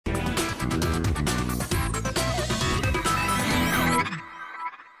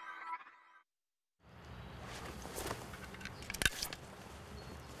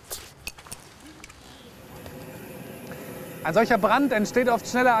Ein solcher Brand entsteht oft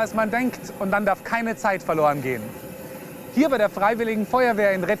schneller, als man denkt, und dann darf keine Zeit verloren gehen. Hier bei der Freiwilligen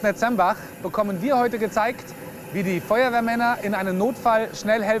Feuerwehr in Rednitz-Sembach bekommen wir heute gezeigt, wie die Feuerwehrmänner in einem Notfall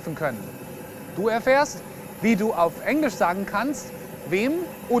schnell helfen können. Du erfährst, wie du auf Englisch sagen kannst, wem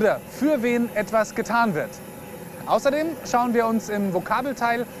oder für wen etwas getan wird. Außerdem schauen wir uns im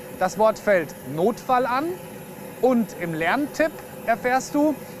Vokabelteil das Wortfeld Notfall an und im Lerntipp erfährst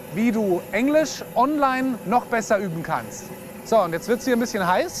du, wie du Englisch online noch besser üben kannst. So, und jetzt wird es hier ein bisschen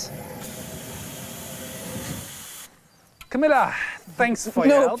heiß. Camilla, thanks for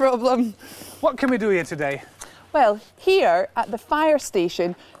your No help. problem. What can we do here today? Well, here at the fire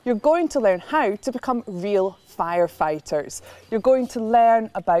station, you're going to learn how to become real firefighters. You're going to learn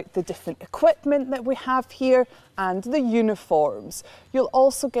about the different equipment that we have here and the uniforms. You'll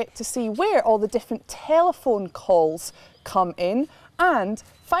also get to see where all the different telephone calls come in, and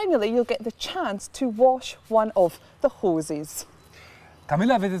finally you'll get the chance to wash one of the hoses.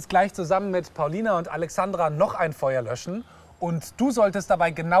 Camilla wird jetzt gleich zusammen mit Paulina und Alexandra noch ein Feuer löschen. Und du solltest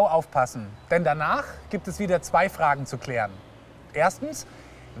dabei genau aufpassen, denn danach gibt es wieder zwei Fragen zu klären. Erstens,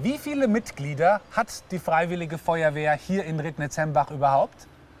 wie viele Mitglieder hat die Freiwillige Feuerwehr hier in Rednitz-Sembach überhaupt?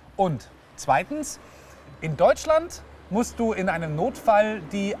 Und zweitens, in Deutschland musst du in einem Notfall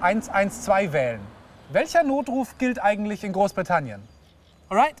die 112 wählen. Welcher Notruf gilt eigentlich in Großbritannien?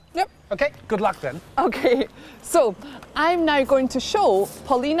 Alright? Yep. Okay, good luck then. Okay, so I'm now going to show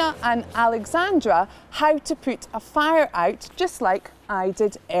Paulina and Alexandra how to put a fire out just like I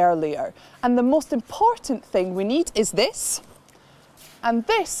did earlier. And the most important thing we need is this. And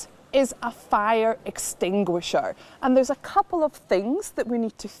this is a fire extinguisher. And there's a couple of things that we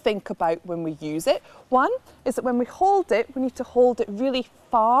need to think about when we use it. One is that when we hold it, we need to hold it really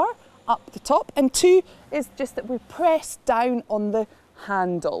far up the top. And two is just that we press down on the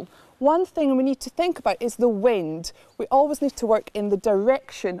handle. One thing we need to think about is the wind. We always need to work in the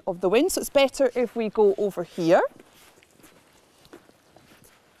direction of the wind, so it's better if we go over here.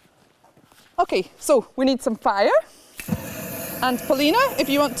 Okay, so we need some fire. And Paulina, if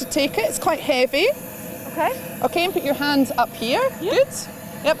you want to take it, it's quite heavy. Okay. Okay, and put your hands up here. Yep. Good.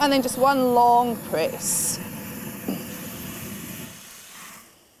 Yep, and then just one long press.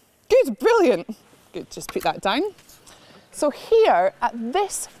 Good, brilliant. Good, just put that down. So here at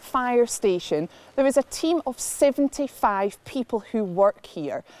this fire station, there is a team of 75 people who work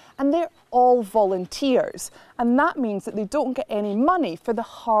here, and they're all volunteers. And that means that they don't get any money for the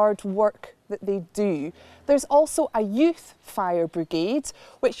hard work that they do. There's also a youth fire brigade,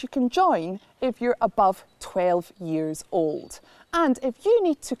 which you can join if you're above 12 years old. And if you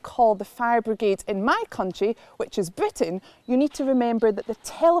need to call the fire brigade in my country, which is Britain, you need to remember that the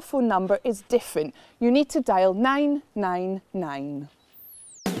telephone number is different. You need to dial 999.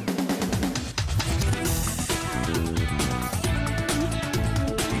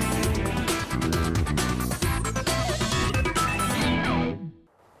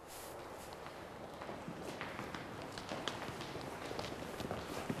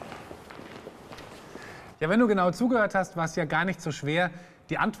 Ja, wenn du genau zugehört hast, war es ja gar nicht so schwer,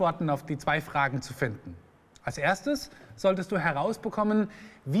 die Antworten auf die zwei Fragen zu finden. Als erstes solltest du herausbekommen,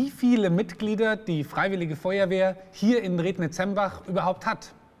 wie viele Mitglieder die Freiwillige Feuerwehr hier in Rednitz-Sembach überhaupt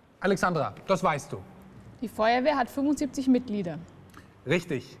hat. Alexandra, das weißt du. Die Feuerwehr hat 75 Mitglieder.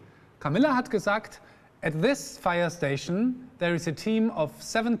 Richtig. Camilla hat gesagt, at this fire station there is a team of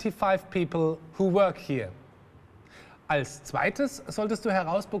 75 people who work here. Als zweites solltest du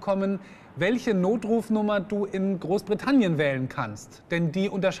herausbekommen, welche Notrufnummer du in Großbritannien wählen kannst. Denn die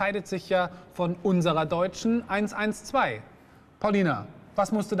unterscheidet sich ja von unserer deutschen 112. Paulina,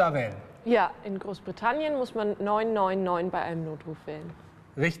 was musst du da wählen? Ja, in Großbritannien muss man 999 bei einem Notruf wählen.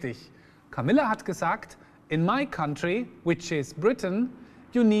 Richtig. Camilla hat gesagt, in my country, which is Britain,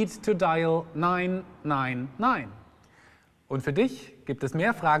 you need to dial 999. Und für dich gibt es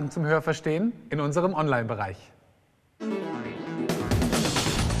mehr Fragen zum Hörverstehen in unserem Online-Bereich.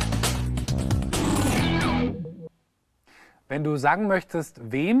 Wenn du sagen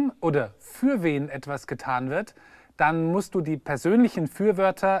möchtest, wem oder für wen etwas getan wird, dann musst du die persönlichen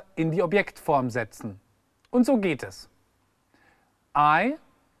Fürwörter in die Objektform setzen. Und so geht es. I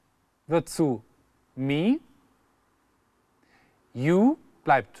wird zu me. You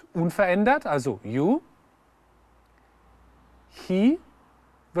bleibt unverändert, also you. He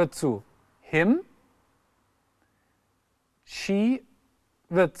wird zu him. She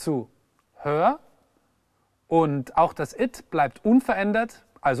wird zu her. Und auch das it bleibt unverändert,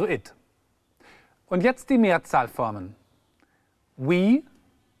 also it. Und jetzt die Mehrzahlformen. We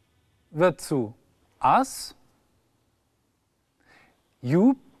wird zu us.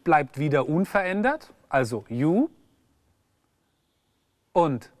 You bleibt wieder unverändert, also you.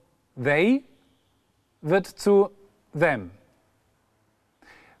 Und they wird zu them.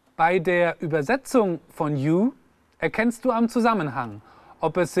 Bei der Übersetzung von you erkennst du am Zusammenhang,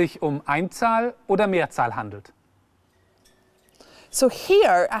 ob es sich um Einzahl oder Mehrzahl handelt. So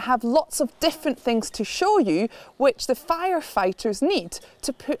here I have lots of different things to show you which the firefighters need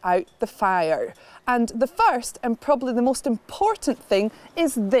to put out the fire. And the first and probably the most important thing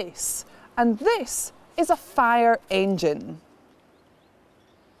is this. And this is a fire engine.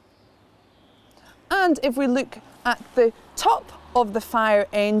 And if we look at the top of the fire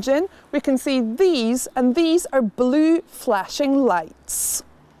engine, we can see these, and these are blue flashing lights.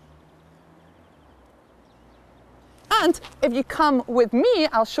 And if you come with me,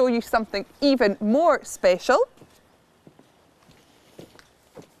 I'll show you something even more special.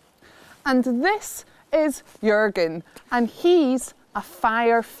 And this is Jürgen, and he's a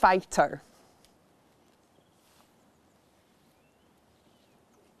firefighter.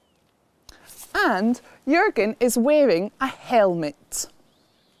 And Jürgen is wearing a helmet.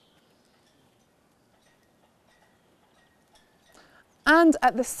 And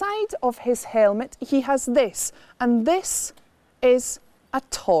at the side of his helmet, he has this, and this is a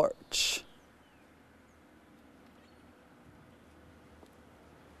torch.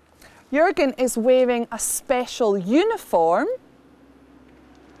 Jürgen is wearing a special uniform.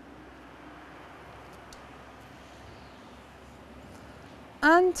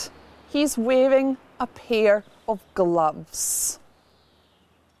 And he's wearing a pair of gloves.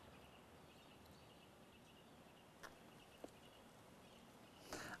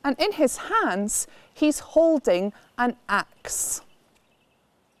 And in his hands, he's holding an axe.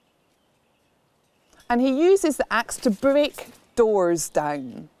 And he uses the axe to break doors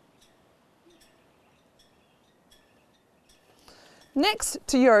down. Next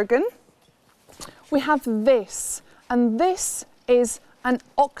to Jürgen, we have this, and this is an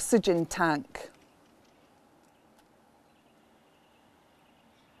oxygen tank.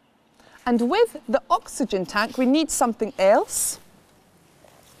 And with the oxygen tank, we need something else.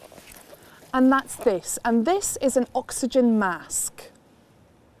 And that's this, and this is an oxygen mask.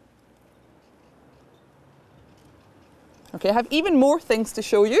 Okay, I have even more things to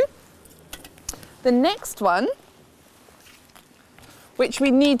show you. The next one, which we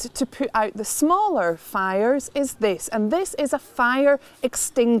need to put out the smaller fires, is this, and this is a fire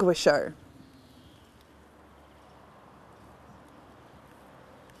extinguisher.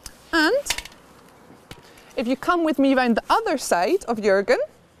 And if you come with me around the other side of Jürgen,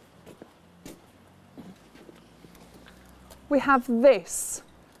 we have this,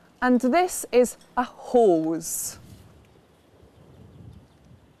 and this is a hose.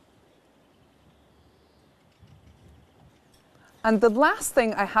 And the last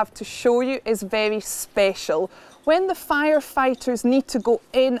thing I have to show you is very special. When the firefighters need to go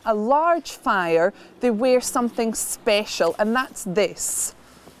in a large fire, they wear something special, and that's this.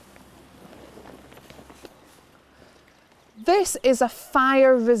 This is a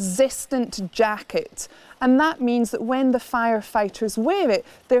fire-resistant jacket, and that means that when the firefighters wear it,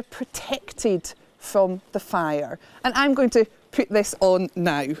 they're protected from the fire. And I'm going to put this on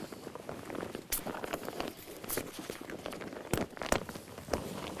now.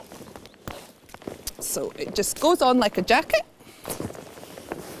 So it just goes on like a jacket.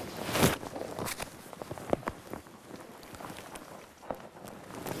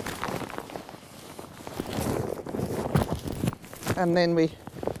 And then we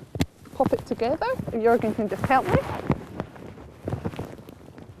pop it together. Jürgen can just help me.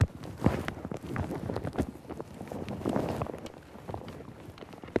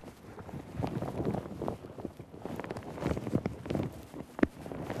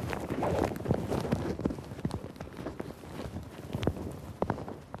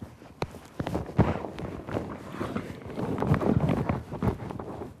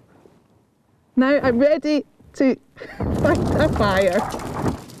 Now I'm ready to fight a fire.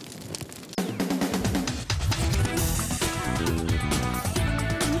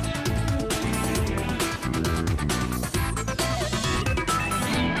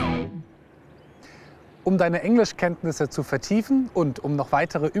 Um deine Englischkenntnisse zu vertiefen und um noch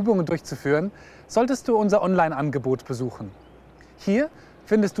weitere Übungen durchzuführen, solltest du unser Online-Angebot besuchen. Hier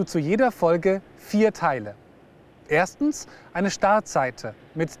findest du zu jeder Folge 4 Teile. Erstens eine Startseite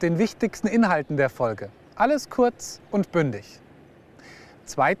mit den wichtigsten Inhalten der Folge. Alles kurz und bündig.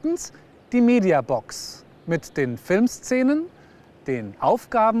 Zweitens die Mediabox mit den Filmszenen, den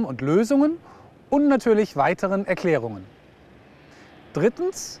Aufgaben und Lösungen und natürlich weiteren Erklärungen.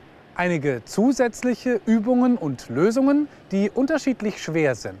 Drittens einige zusätzliche Übungen und Lösungen, die unterschiedlich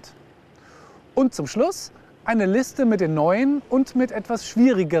schwer sind. Und zum Schluss eine Liste mit den neuen und mit etwas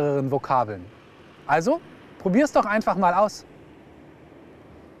schwierigeren Vokabeln. Also, probier's doch einfach mal aus.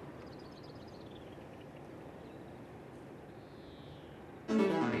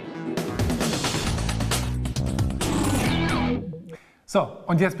 So,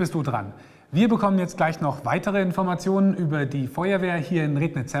 und jetzt bist du dran. Wir bekommen jetzt gleich noch weitere Informationen über die Feuerwehr hier in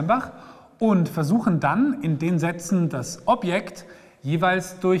Rednitz-Sembach und versuchen dann in den Sätzen das Objekt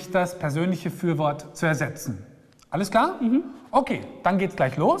jeweils durch das persönliche Fürwort zu ersetzen. Alles klar? Mhm. Okay, dann geht's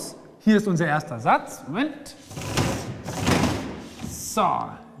gleich los. Hier ist unser erster Satz. Moment. So,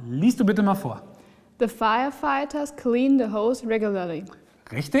 liest du bitte mal vor. The firefighters clean the hose regularly.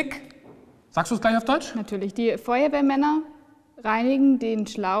 Richtig. Sagst du es gleich auf Deutsch? Natürlich, die Feuerwehrmänner reinigen den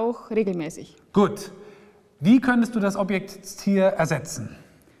Schlauch regelmäßig. Gut. Wie könntest du das Objekt jetzt hier ersetzen?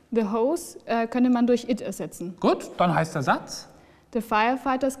 The hose könnte man durch it ersetzen. Gut, dann heißt der Satz? The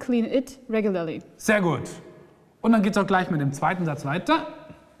firefighters clean it regularly. Sehr gut. Und dann geht es auch gleich mit dem zweiten Satz weiter.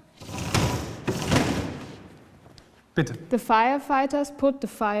 Bitte. The firefighters put the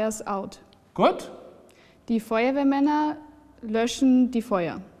fires out. Gut. Die Feuerwehrmänner löschen die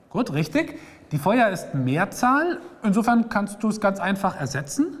Feuer. Gut, richtig. Die Feuer ist Mehrzahl. Insofern kannst du es ganz einfach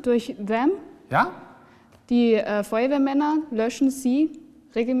ersetzen. Durch them. Ja? Die Feuerwehrmänner löschen sie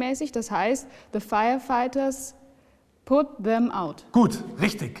regelmäßig. Das heißt, the firefighters put them out. Gut,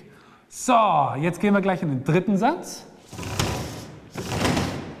 richtig. So, jetzt gehen wir gleich in den dritten Satz.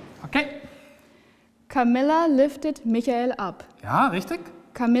 Okay. Camilla lifted Michael up. Ja, richtig.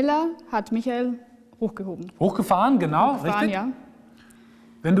 Camilla hat Michael hochgehoben. Hochgefahren, genau, Hochgefahren, richtig. ja.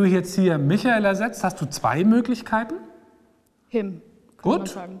 Wenn du jetzt hier Michael ersetzt, hast du zwei Möglichkeiten. Him. Kann man Gut,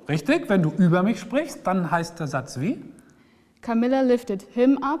 sagen. richtig. Wenn du über mich sprichst, dann heißt der Satz wie? Camilla lifted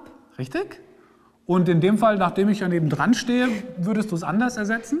him up. Richtig. Und in dem Fall, nachdem ich ja neben dran stehe, würdest du es anders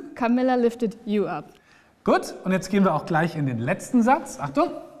ersetzen? Camilla lifted you up. Gut, und jetzt gehen wir auch gleich in den letzten Satz.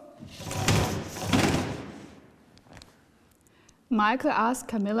 Achtung. Michael asked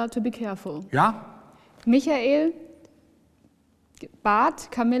Camilla to be careful. Ja, Michael bat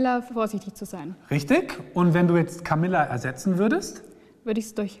Camilla, vorsichtig zu sein. richtig. Und wenn du jetzt Camilla ersetzen würdest? Würde ich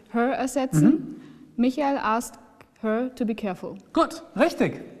es durch her ersetzen. Michael asked her to be careful. Gut,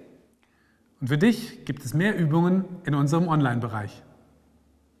 richtig. Und für dich gibt es mehr Übungen in unserem Online-Bereich.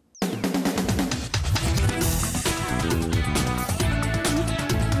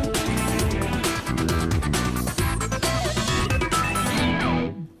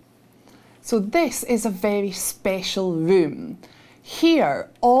 So this is a very special room. Here,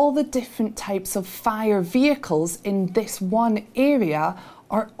 all the different types of fire vehicles in this one area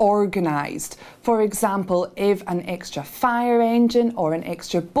are organised. For example, if an extra fire engine or an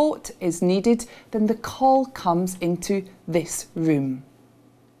extra boat is needed, then the call comes into this room.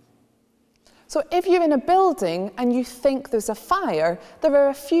 So if you're in a building and you think there's a fire, there are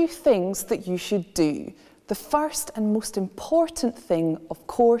a few things that you should do. The first and most important thing, of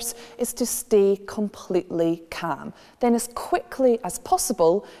course, is to stay completely calm. Then as quickly as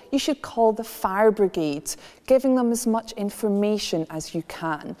possible, you should call the fire brigade, giving them as much information as you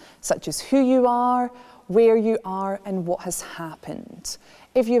can, such as who you are, where you are, and what has happened.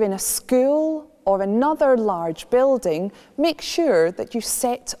 If you're in a school or another large building, make sure that you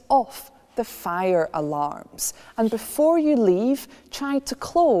set off the fire alarms. And before you leave, try to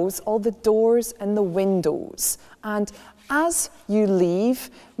close all the doors and the windows. And as you leave,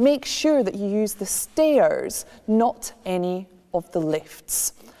 make sure that you use the stairs, not any of the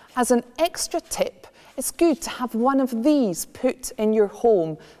lifts. As an extra tip, it's good to have one of these put in your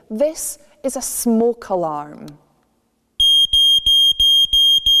home. This is a smoke alarm.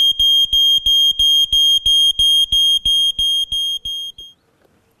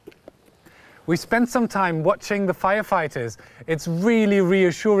 We spent some time watching the firefighters. It's really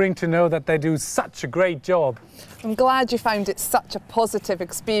reassuring to know that they do such a great job. I'm glad you found it such a positive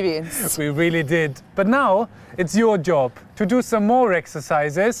experience. We really did. But now it's your job to do some more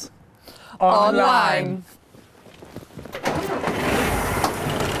exercises Online.